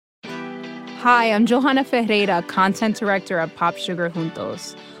Hi, I'm Johanna Ferreira, content director at Pop Sugar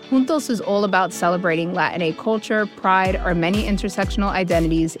Juntos. Juntos is all about celebrating Latinx culture, pride, our many intersectional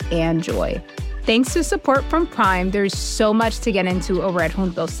identities, and joy. Thanks to support from Prime, there's so much to get into over at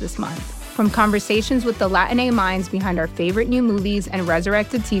Juntos this month. From conversations with the Latinx minds behind our favorite new movies and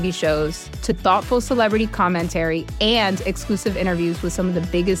resurrected TV shows, to thoughtful celebrity commentary and exclusive interviews with some of the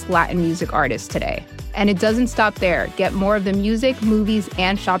biggest Latin music artists today. And it doesn't stop there. Get more of the music, movies,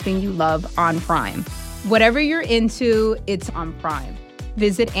 and shopping you love on Prime. Whatever you're into, it's on Prime.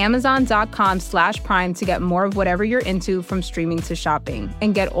 Visit Amazon.com/Prime to get more of whatever you're into, from streaming to shopping.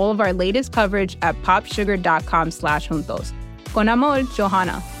 And get all of our latest coverage at popsugar.com/juntos. Con amor,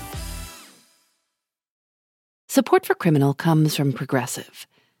 Johanna. Support for Criminal comes from Progressive.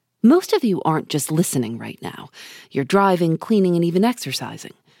 Most of you aren't just listening right now. You're driving, cleaning, and even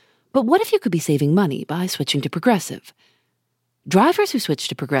exercising. But what if you could be saving money by switching to Progressive? Drivers who switch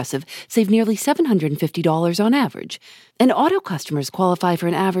to Progressive save nearly $750 on average, and auto customers qualify for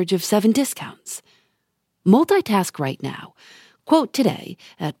an average of 7 discounts. Multitask right now. Quote today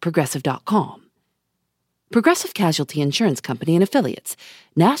at Progressive.com. Progressive Casualty Insurance Company and Affiliates.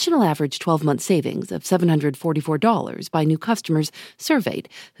 National average 12-month savings of $744 by new customers surveyed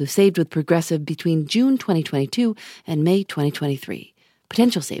who saved with Progressive between June 2022 and May 2023.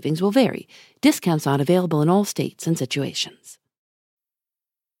 Potential savings will vary. Discounts not available in all states and situations.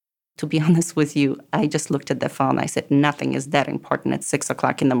 To be honest with you, I just looked at the phone. I said, nothing is that important at 6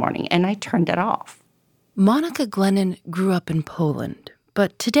 o'clock in the morning, and I turned it off. Monica Glennon grew up in Poland,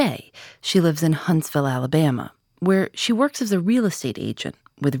 but today she lives in Huntsville, Alabama, where she works as a real estate agent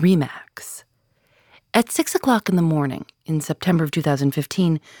with RE/MAX. At 6 o'clock in the morning in September of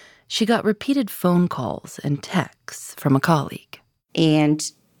 2015, she got repeated phone calls and texts from a colleague. And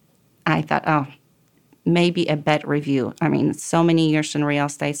I thought, maybe a bad review. I mean, so many years in real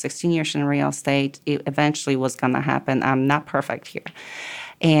estate, 16 years in real estate, it eventually was going to happen. I'm not perfect here.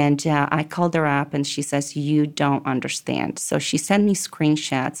 And I called her up, and she says, you don't understand. So she sent me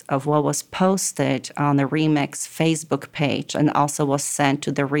screenshots of what was posted on the RE/MAX Facebook page, and also was sent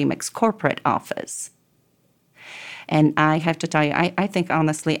to the RE/MAX corporate office. And I have to tell you, I think,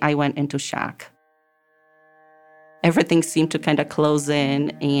 honestly, I went into shock. Everything seemed to kind of close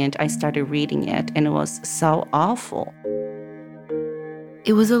in, and I started reading it, and it was so awful.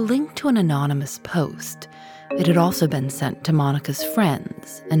 It was a link to an anonymous post. It had also been sent to Monica's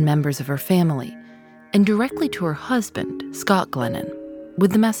friends and members of her family, and directly to her husband, Scott Glennon,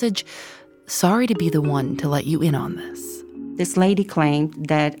 with the message, "Sorry to be the one to let you in on this." This lady claimed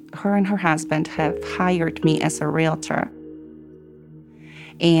that her and her husband have hired me as a realtor.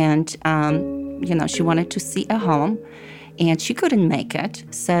 And, she wanted to see a home, and she couldn't make it.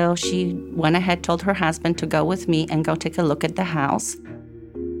 So she went ahead, told her husband to go with me and go take a look at the house.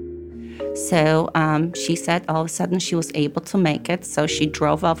 So she said all of a sudden she was able to make it. So she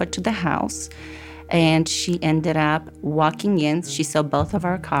drove over to the house, and she ended up walking in. She saw both of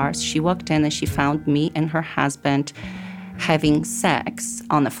our cars. She walked in, and she found me and her husband having sex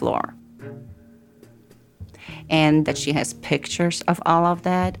on the floor. And that she has pictures of all of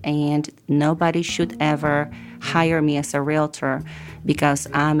that, and nobody should ever hire me as a realtor because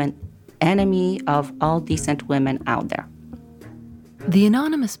I'm an enemy of all decent women out there. The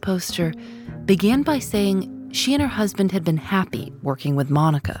anonymous poster began by saying she and her husband had been happy working with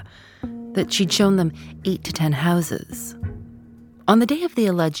Monica, that she'd shown them 8 to 10 houses. On the day of the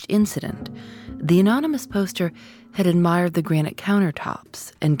alleged incident, the anonymous poster had admired the granite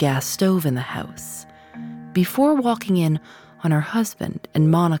countertops and gas stove in the house before walking in on her husband and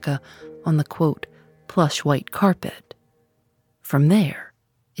Monica on the, quote, plush white carpet. From there,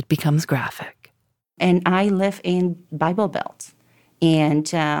 it becomes graphic. And I live in Bible Belt. And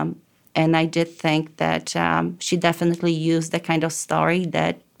I did think that she definitely used the kind of story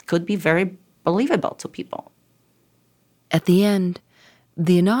that could be very believable to people. At the end,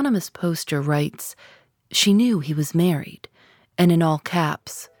 the anonymous poster writes, she knew he was married, and in all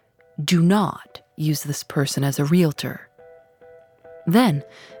caps, do not use this person as a realtor. Then,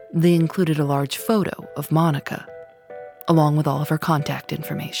 they included a large photo of Monica, along with all of her contact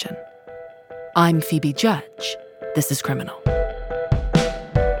information. I'm Phoebe Judge. This is Criminal.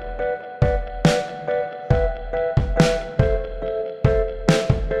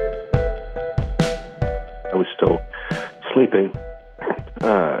 I was still sleeping,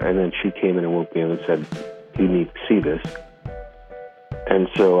 and then she came in and woke me up and said, you need to see this. And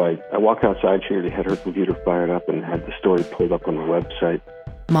so I walked outside. She already had her computer fired up and had the story pulled up on the website.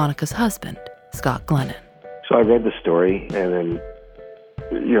 Monica's husband, Scott Glennon. So I read the story, and then,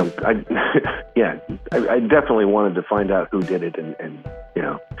 I definitely wanted to find out who did it, and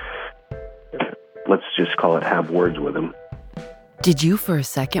let's just call it have words with him. Did you for a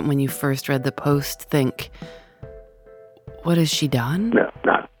second when you first read the post think, what has she done? No,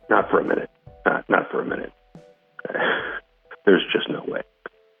 not for a minute. Not for a minute. There's just no way.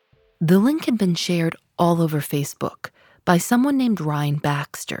 The link had been shared all over Facebook by someone named Ryan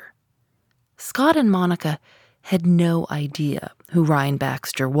Baxter. Scott and Monica had no idea who Ryan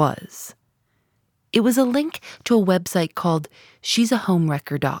Baxter was. It was a link to a website called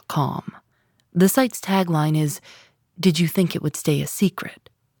she'sahomewrecker.com. The site's tagline is, "Did you think it would stay a secret?"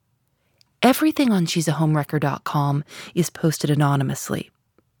 Everything on she'sahomewrecker.com is posted anonymously.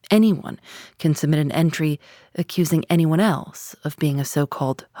 Anyone can submit an entry accusing anyone else of being a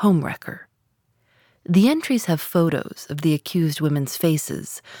so-called homewrecker. The entries have photos of the accused women's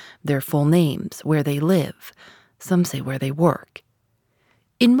faces, their full names, where they live, some say where they work.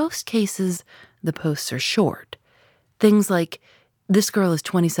 In most cases, the posts are short. Things like, "This girl is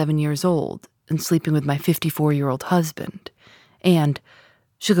 27 years old and sleeping with my 54-year-old husband," and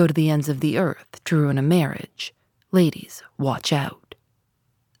 "She'll go to the ends of the earth to ruin a marriage. Ladies, watch out."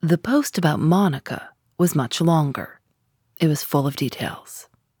 The post about Monica was much longer. It was full of details.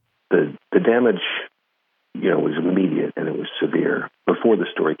 The damage, was immediate and it was severe. Before the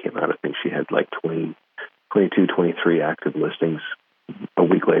story came out, I think she had like 22, 23 active listings. A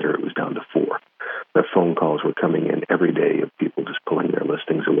week later, it was down to 4. The phone calls were coming in every day of people just pulling their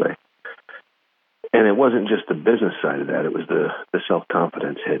listings away. And it wasn't just the business side of that, it was the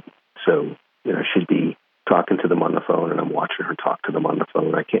self-confidence hit. So, she'd be talking to them on the phone, and I'm watching her talk to them on the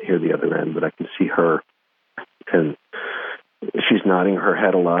phone. I can't hear the other end, but I can see her. And she's nodding her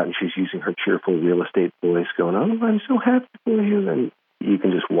head a lot, and she's using her cheerful real estate voice going, "Oh, I'm so happy for you." And you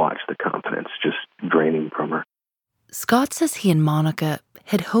can just watch the confidence just draining from her. Scott says he and Monica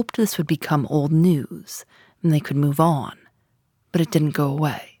had hoped this would become old news and they could move on, but it didn't go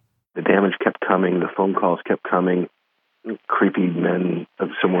away. The damage kept coming. The phone calls kept coming. Creepy men of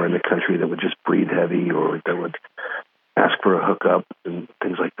somewhere in the country that would just breathe heavy or that would ask for a hookup and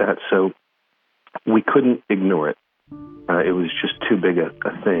things like that. So we couldn't ignore it. It was just too big a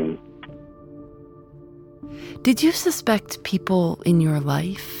thing. Did you suspect people in your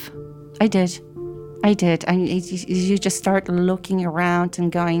life? I did. You just start looking around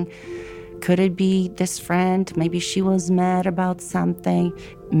and going, could it be this friend? Maybe she was mad about something.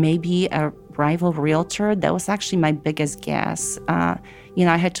 Maybe a rival realtor. That was actually my biggest guess. I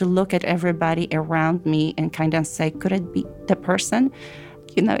had to look at everybody around me and kind of say, could it be the person?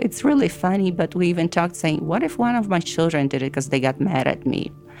 It's really funny, but we even talked saying, what if one of my children did it because they got mad at me?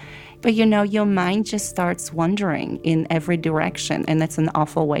 But your mind just starts wandering in every direction, and that's an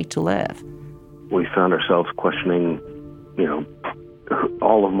awful way to live. We found ourselves questioning,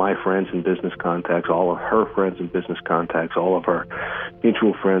 all of my friends and business contacts, all of her friends and business contacts, all of our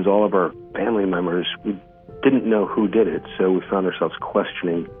mutual friends, all of our family members. We didn't know who did it, so we found ourselves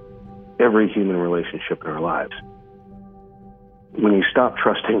questioning every human relationship in our lives. When you stop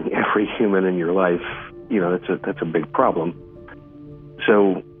trusting every human in your life, that's a big problem.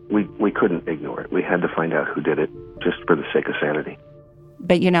 So we couldn't ignore it. We had to find out who did it, just for the sake of sanity.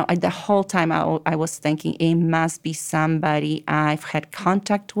 But, the whole time I was thinking it must be somebody I've had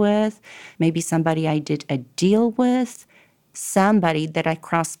contact with, maybe somebody I did a deal with, somebody that I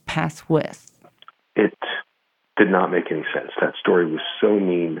crossed paths with. It did not make any sense. That story was so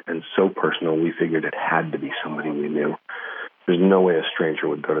mean and so personal, we figured it had to be somebody we knew. There's no way a stranger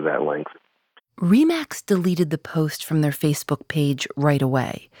would go to that length. RE/MAX deleted the post from their Facebook page right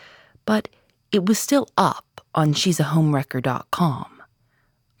away, but it was still up on she'sahomewrecker.com.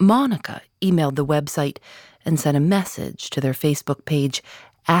 Monica emailed the website and sent a message to their Facebook page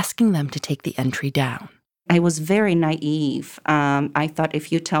asking them to take the entry down. I was very naive. I thought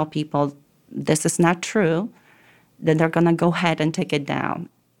if you tell people this is not true, then they're going to go ahead and take it down.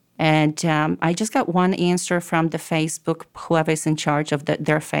 And I just got one answer from the Facebook, whoever is in charge of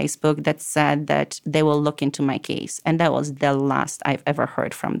their Facebook, that said that they will look into my case. And that was the last I've ever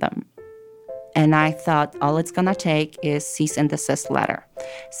heard from them. And I thought all it's going to take is cease and desist letter.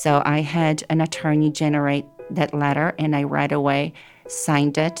 So I had an attorney generate that letter, and I right away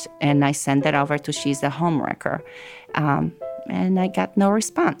signed it, and I sent it over to She's a Homewrecker. And I got no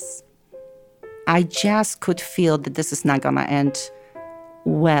response. I just could feel that this is not going to end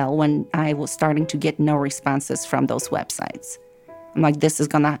well when I was starting to get no responses from those websites. I'm like,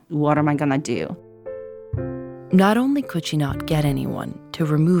 what am I going to do? Not only could she not get anyone to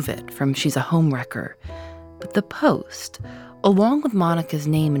remove it from She's a Homewrecker, but the post, along with Monica's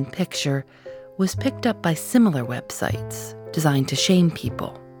name and picture, was picked up by similar websites designed to shame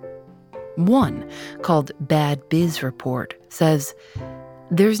people. One, called Bad Biz Report, says,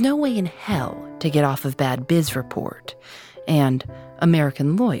 "There's no way in hell to get off of Bad Biz Report, and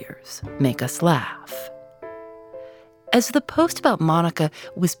American Lawyers Make Us Laugh. As the post about Monica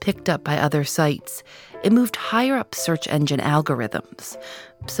was picked up by other sites, it moved higher up search engine algorithms.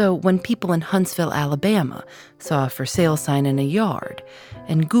 So when people in Huntsville, Alabama saw a for sale sign in a yard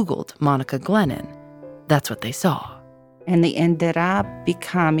and Googled Monica Glennon, that's what they saw. And they ended up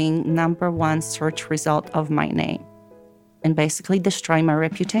becoming #1 search result of my name and basically destroy my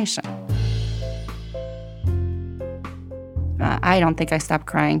reputation. I don't think I stopped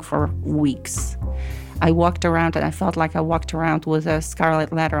crying for weeks. I walked around and I felt like I walked around with a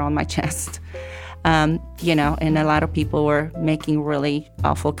scarlet letter on my chest. And a lot of people were making really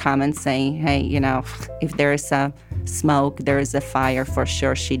awful comments saying, hey, if there is a smoke, there is a fire, for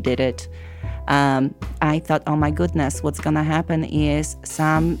sure she did it. I thought, oh my goodness, what's gonna happen is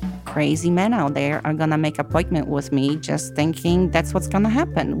some crazy men out there are gonna make appointment with me, just thinking that's what's gonna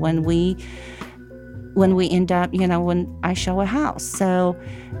happen when we end up, when I show a house. So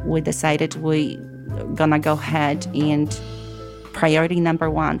we decided we gonna go ahead and priority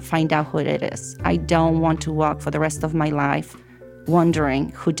 #1, find out who it is. I don't want to walk for the rest of my life wondering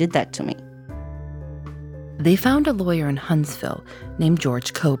who did that to me. They found a lawyer in Huntsville named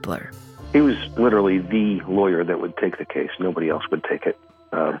George Kobler. He was literally the lawyer that would take the case. Nobody else would take it.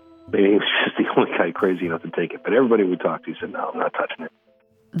 Maybe he was just the only guy crazy enough to take it. But everybody we talked to said, no, I'm not touching it.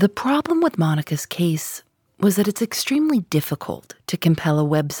 The problem with Monica's case was that it's extremely difficult to compel a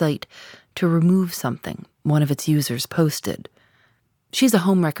website to remove something one of its users posted. She's a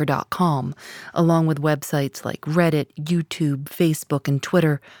Homewrecker.com, along with websites like Reddit, YouTube, Facebook, and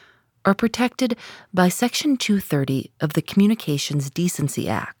Twitter, are protected by Section 230 of the Communications Decency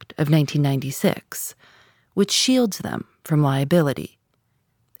Act of 1996, which shields them from liability.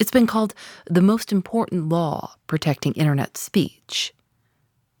 It's been called the most important law protecting internet speech.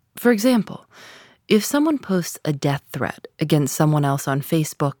 For example, if someone posts a death threat against someone else on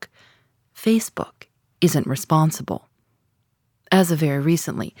Facebook, Facebook isn't responsible. As of very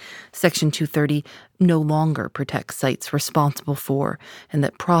recently, Section 230 no longer protects sites responsible for and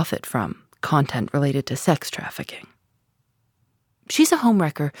that profit from content related to sex trafficking. She's a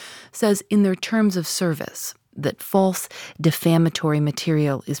Homewrecker says in their terms of service that false, defamatory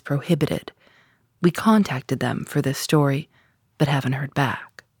material is prohibited. We contacted them for this story, but haven't heard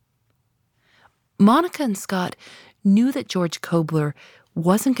back. Monica and Scott knew that George Kobler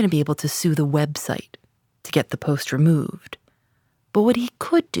wasn't going to be able to sue the website to get the post removed. But what he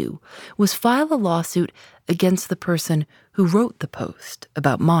could do was file a lawsuit against the person who wrote the post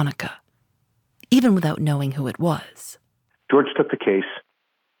about Monica, even without knowing who it was. George took the case.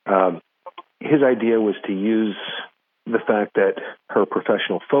 His idea was to use the fact that her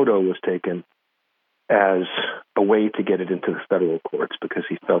professional photo was taken as a way to get it into the federal courts because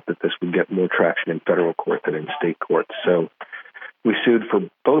he felt that this would get more traction in federal court than in state courts. So we sued for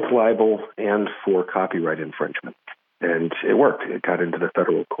both libel and for copyright infringement. And it worked. It got into the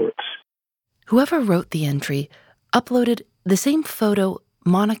federal courts. Whoever wrote the entry uploaded the same photo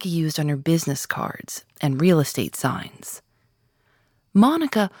Monica used on her business cards and real estate signs.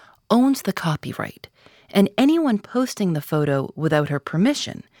 Monica owns the copyright, and anyone posting the photo without her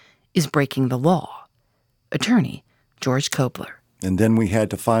permission is breaking the law. Attorney George Kobler. And then we had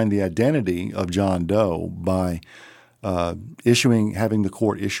to find the identity of John Doe by having the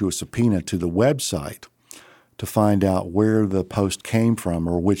court issue a subpoena to the website to find out where the post came from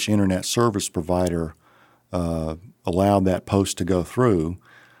or which internet service provider allowed that post to go through.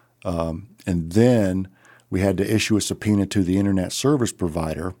 And then we had to issue a subpoena to the internet service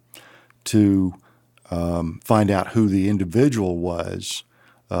provider to find out who the individual was,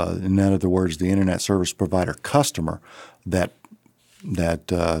 in other words, the internet service provider customer that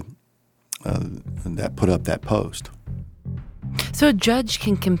put up that post. So a judge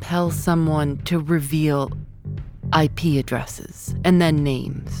can compel someone to reveal IP addresses and then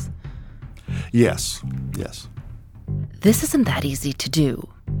names. Yes. This isn't that easy to do.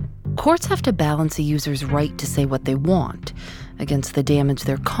 Courts have to balance a user's right to say what they want against the damage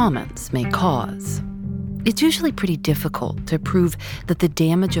their comments may cause. It's usually pretty difficult to prove that the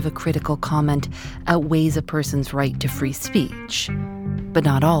damage of a critical comment outweighs a person's right to free speech, but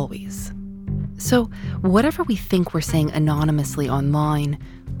not always. So whatever we think we're saying anonymously online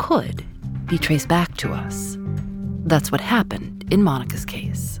could be traced back to us. That's what happened in Monica's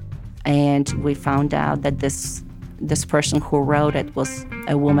case. And we found out that this person who wrote it was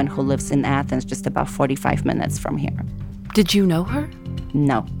a woman who lives in Athens, just about 45 minutes from here. Did you know her?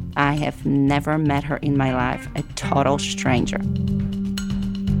 No, I have never met her in my life, a total stranger.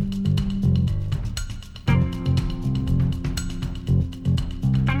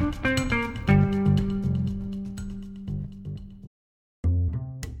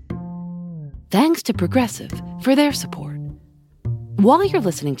 Thanks to Progressive for their support. While you're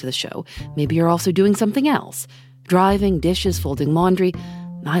listening to the show, maybe you're also doing something else. Driving, dishes, folding laundry.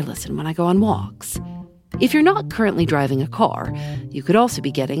 I listen when I go on walks. If you're not currently driving a car, you could also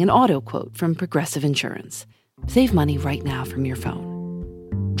be getting an auto quote from Progressive Insurance. Save money right now from your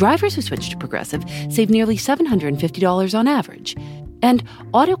phone. Drivers who switch to Progressive save nearly $750 on average. And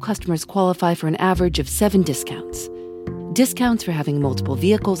auto customers qualify for an average of 7 discounts. Discounts for having multiple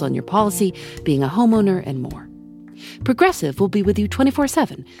vehicles on your policy, being a homeowner, and more. Progressive will be with you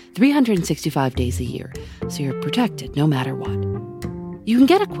 24/7, 365 days a year, so you're protected no matter what. You can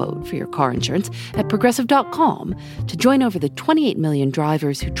get a quote for your car insurance at Progressive.com to join over the 28 million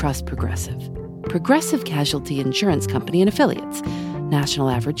drivers who trust Progressive. Progressive Casualty Insurance Company and Affiliates. National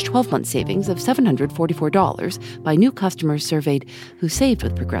average 12-month savings of $744 by new customers surveyed who saved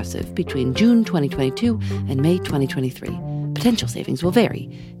with Progressive between June 2022 and May 2023. Potential savings will vary.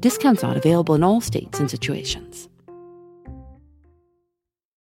 Discounts not available in all states and situations.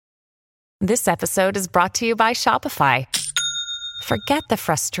 This episode is brought to you by Shopify. Forget the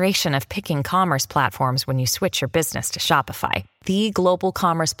frustration of picking commerce platforms when you switch your business to Shopify, the global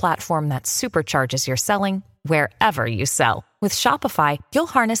commerce platform that supercharges your selling wherever you sell. With Shopify, you'll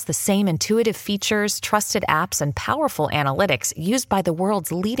harness the same intuitive features, trusted apps, and powerful analytics used by the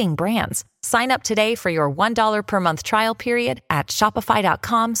world's leading brands. Sign up today for your $1 per month trial period at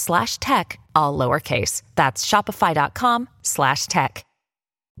shopify.com/tech, all lowercase. That's shopify.com/tech.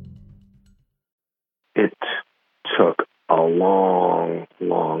 It took a long,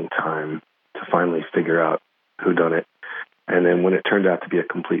 long time to finally figure out who done it. And then when it turned out to be a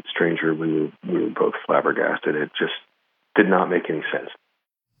complete stranger, we were both flabbergasted. It just did not make any sense.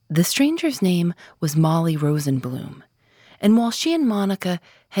 The stranger's name was Molly Rosenblum. And while she and Monica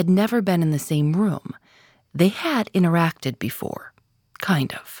had never been in the same room, they had interacted before.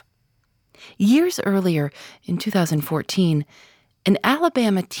 Kind of. Years earlier, in 2014, an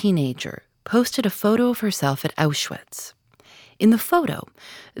Alabama teenager posted a photo of herself at Auschwitz. In the photo,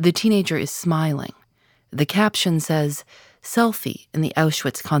 the teenager is smiling. The caption says, "Selfie in the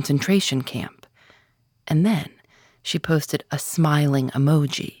Auschwitz concentration camp." And then she posted a smiling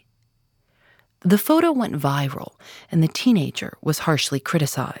emoji. The photo went viral, and the teenager was harshly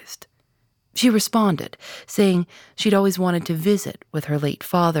criticized. She responded, saying she'd always wanted to visit with her late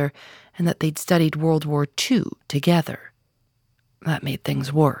father and that they'd studied World War II together. That made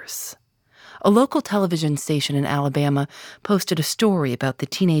things worse. A local television station in Alabama posted a story about the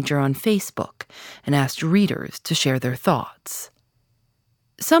teenager on Facebook and asked readers to share their thoughts.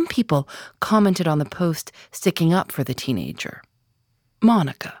 Some people commented on the post sticking up for the teenager.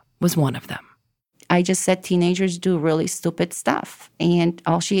 Monica was one of them. I just said teenagers do really stupid stuff, and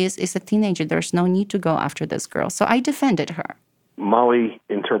all she is a teenager. There's no need to go after this girl. So I defended her. Molly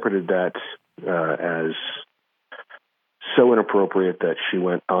interpreted that as so inappropriate that she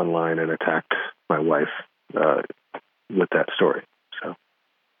went online and attacked my wife with that story. So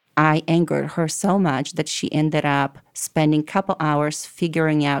I angered her so much that she ended up spending a couple hours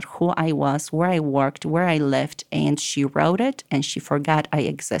figuring out who I was, where I worked, where I lived, and she wrote it, and she forgot I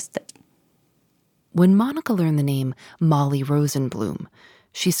existed. When Monica learned the name Molly Rosenblum,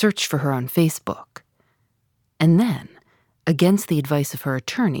 she searched for her on Facebook. And then, against the advice of her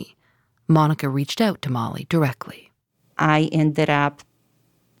attorney, Monica reached out to Molly directly. I ended up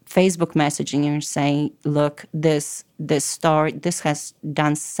Facebook messaging her saying, look, this story, this has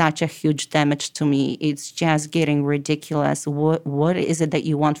done such a huge damage to me. It's just getting ridiculous. What is it that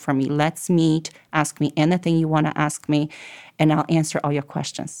you want from me? Let's meet. Ask me anything you want to ask me, and I'll answer all your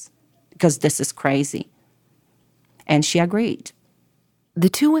questions because this is crazy. And she agreed. The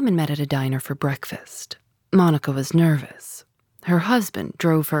two women met at a diner for breakfast. Monica was nervous. Her husband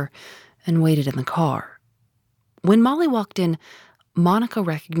drove her and waited in the car. When Molly walked in, Monica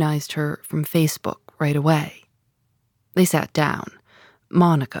recognized her from Facebook right away. They sat down.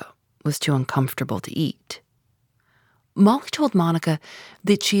 Monica was too uncomfortable to eat. Molly told Monica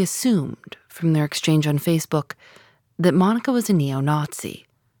that she assumed from their exchange on Facebook that Monica was a neo-Nazi.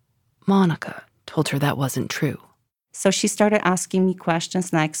 Monica told her that wasn't true. So she started asking me questions,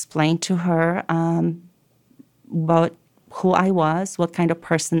 and I explained to her about who I was, what kind of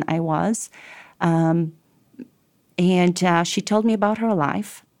person I was. And she told me about her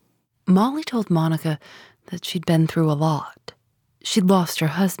life. Molly told Monica that she'd been through a lot. She'd lost her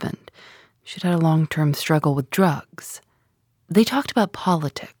husband. She'd had a long-term struggle with drugs. They talked about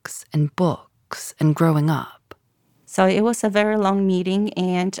politics and books and growing up. So it was a very long meeting,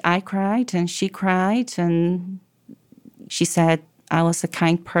 and I cried, and she cried, and she said I was a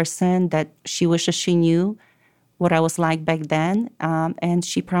kind person that she wishes she knew what I was like back then. And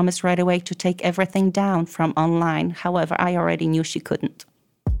she promised right away to take everything down from online. However, I already knew she couldn't.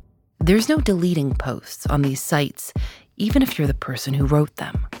 There's no deleting posts on these sites, even if you're the person who wrote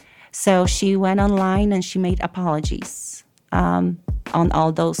them. So she went online and she made apologies on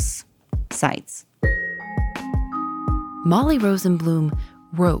all those sites. Molly Rosenblum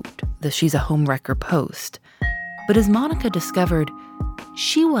wrote the She's a Homewrecker post, but as Monica discovered,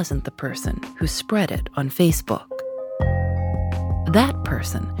 she wasn't the person who spread it on Facebook. That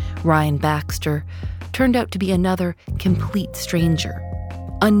person, Ryan Baxter, turned out to be another complete stranger,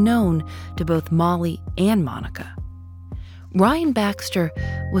 unknown to both Molly and Monica. Ryan Baxter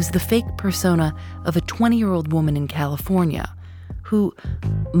was the fake persona of a 20-year-old woman in California who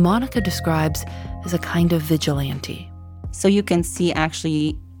Monica describes as a kind of vigilante. So you can see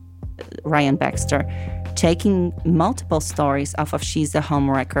actually Ryan Baxter taking multiple stories off of She's a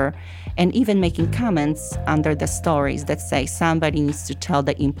Homewrecker and even making comments under the stories that say somebody needs to tell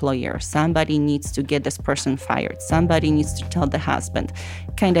the employer, somebody needs to get this person fired, somebody needs to tell the husband,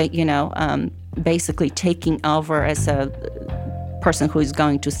 kind of, basically taking over as a person who is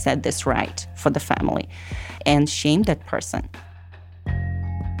going to set this right for the family and shame that person.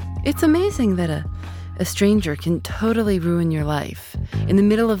 It's amazing that a stranger can totally ruin your life in the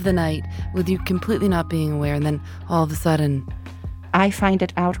middle of the night with you completely not being aware, and then all of a sudden... I find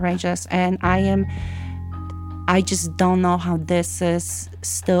it outrageous, and I just don't know how this is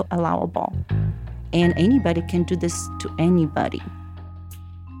still allowable. And anybody can do this to anybody.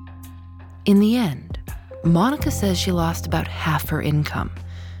 In the end, Monica says she lost about half her income.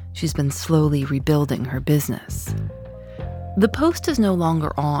 She's been slowly rebuilding her business. The post is no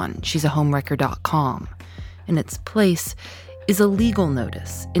longer on she'sahomewrecker.com. In its place is a legal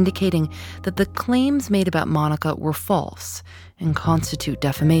notice indicating that the claims made about Monica were false and constitute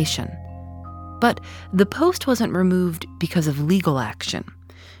defamation. But the post wasn't removed because of legal action.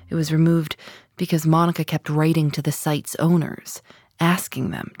 It was removed because Monica kept writing to the site's owners, asking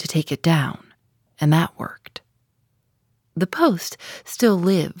them to take it down, and that worked. The post still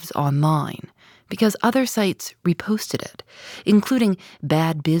lives online because other sites reposted it, including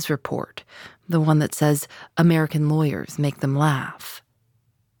Bad Biz Report, the one that says American lawyers make them laugh.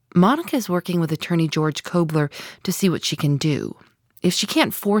 Monica is working with attorney George Kobler to see what she can do. If she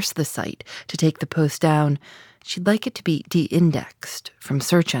can't force the site to take the post down, she'd like it to be de-indexed from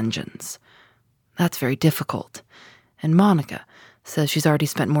search engines. That's very difficult, and Monica says she's already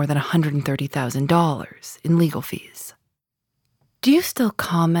spent more than $130,000 in legal fees. Do you still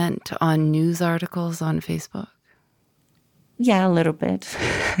comment on news articles on Facebook? Yeah, a little bit.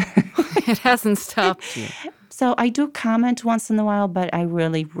 It hasn't stopped you. So I do comment once in a while, but I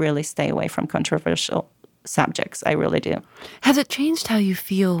really, really stay away from controversial subjects. I really do. Has it changed how you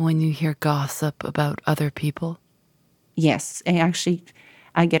feel when you hear gossip about other people? Yes.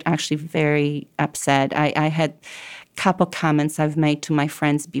 I get actually very upset. I had a couple comments I've made to my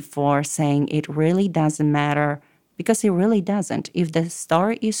friends before saying it really doesn't matter, because it really doesn't. If the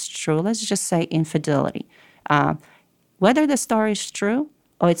story is true, let's just say infidelity. Whether the story is true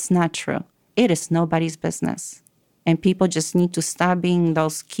or it's not true, it is nobody's business. And people just need to stop being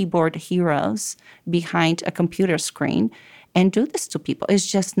those keyboard heroes behind a computer screen and do this to people.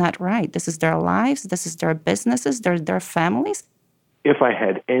 It's just not right. This is their lives. This is their businesses, their families. If I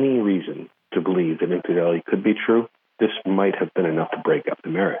had any reason to believe that infidelity could be true, this might have been enough to break up the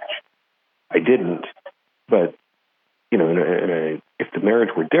marriage. I didn't, but if the marriage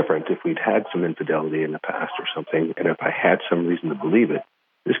were different, if we'd had some infidelity in the past or something, and if I had some reason to believe it,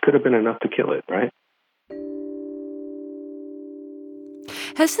 this could have been enough to kill it, right?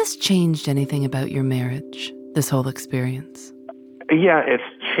 Has this changed anything about your marriage, this whole experience? Yeah, it's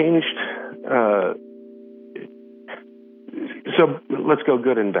changed. So let's go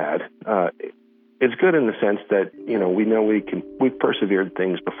good and bad. It's good in the sense that, we know we've persevered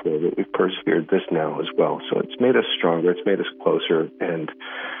things before, but we've persevered this now as well. So it's made us stronger, it's made us closer, and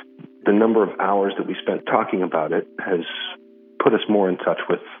the number of hours that we spent talking about it has put us more in touch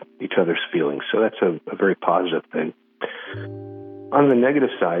with each other's feelings. So that's a very positive thing. On the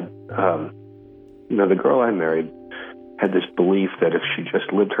negative side, the girl I married had this belief that if she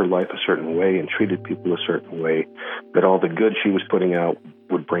just lived her life a certain way and treated people a certain way, that all the good she was putting out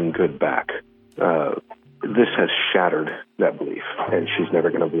would bring good back. This has shattered that belief, and she's never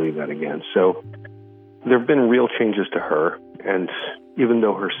going to believe that again. So there have been real changes to her, and even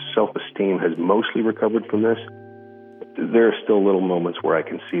though her self-esteem has mostly recovered from this, there are still little moments where I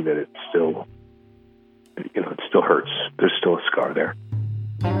can see that it still hurts. There's still a scar there.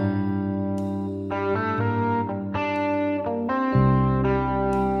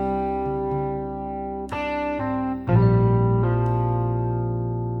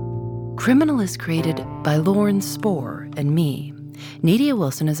 Criminal is created by Lauren Spohr and me. Nadia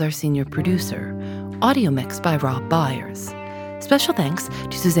Wilson is our senior producer. Audio mixed by Rob Byers. Special thanks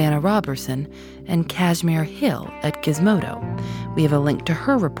to Susanna Robertson and Kashmir Hill at Gizmodo. We have a link to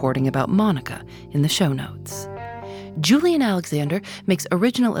her reporting about Monica in the show notes. Julian Alexander makes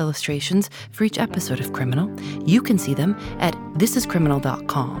original illustrations for each episode of Criminal. You can see them at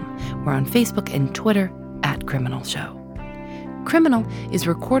thisiscriminal.com. We're on Facebook and Twitter at Criminal Show. Criminal is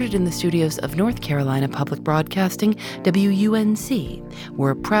recorded in the studios of North Carolina Public Broadcasting, WUNC.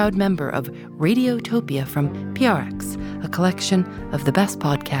 We're a proud member of Radiotopia from PRX, a collection of the best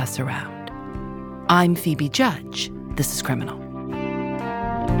podcasts around. I'm Phoebe Judge. This is Criminal.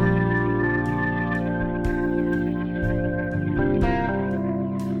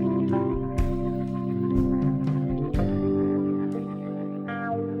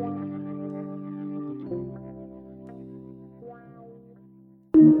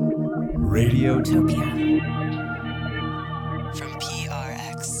 Radiotopia from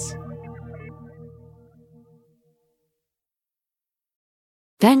PRX.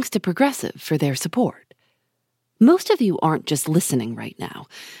 Thanks to Progressive for their support. Most of you aren't just listening right now.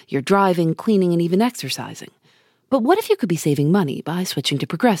 You're driving, cleaning, and even exercising. But what if you could be saving money by switching to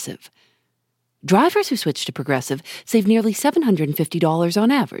Progressive? Drivers who switch to Progressive save nearly $750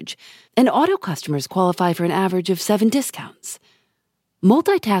 on average, and auto customers qualify for an average of 7 discounts.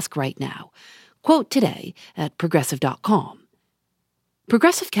 Multitask right now. Quote today at Progressive.com.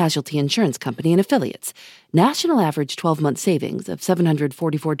 Progressive Casualty Insurance Company and Affiliates. National average 12-month savings of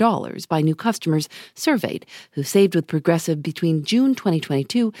 $744 by new customers surveyed who saved with Progressive between June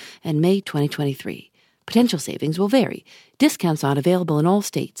 2022 and May 2023. Potential savings will vary. Discounts not available in all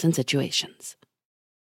states and situations.